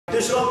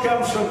this all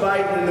comes from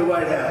Biden in the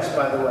White House,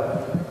 by the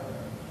way.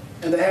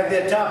 And they have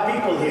their top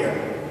people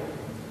here.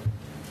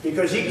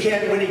 Because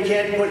when he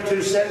can't put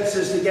two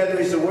sentences together,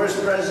 he's the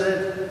worst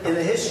president in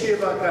the history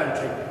of our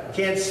country.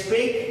 Can't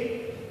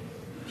speak,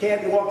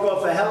 can't walk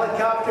off a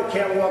helicopter,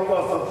 can't walk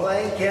off a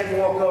plane, can't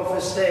walk off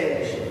a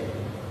stage.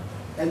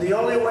 And the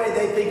only way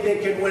they think they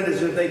can win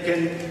is if they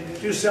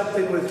can do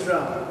something with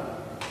Trump.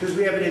 Because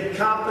we have an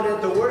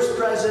incompetent, the worst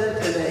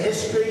president in the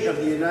history of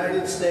the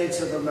United States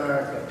of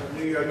America. The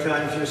New York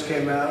Times just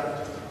came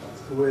out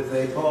with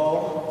a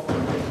poll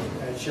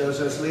that shows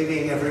us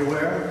leading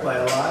everywhere by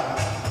a lot.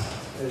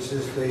 This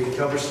is the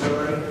cover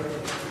story,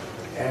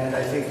 and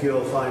I think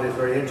you'll find it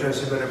very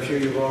interesting, but I'm sure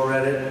you've all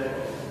read it.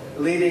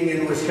 Leading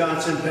in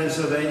Wisconsin,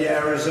 Pennsylvania,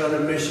 Arizona,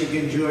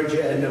 Michigan,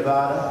 Georgia, and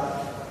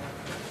Nevada.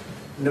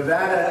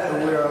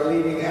 Nevada, we are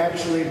leading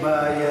actually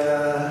by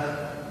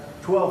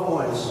 12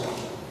 points,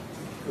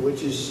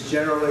 which is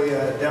generally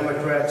a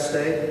Democrat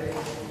state.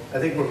 I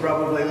think we're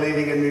probably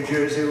leading in New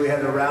Jersey. We had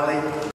a rally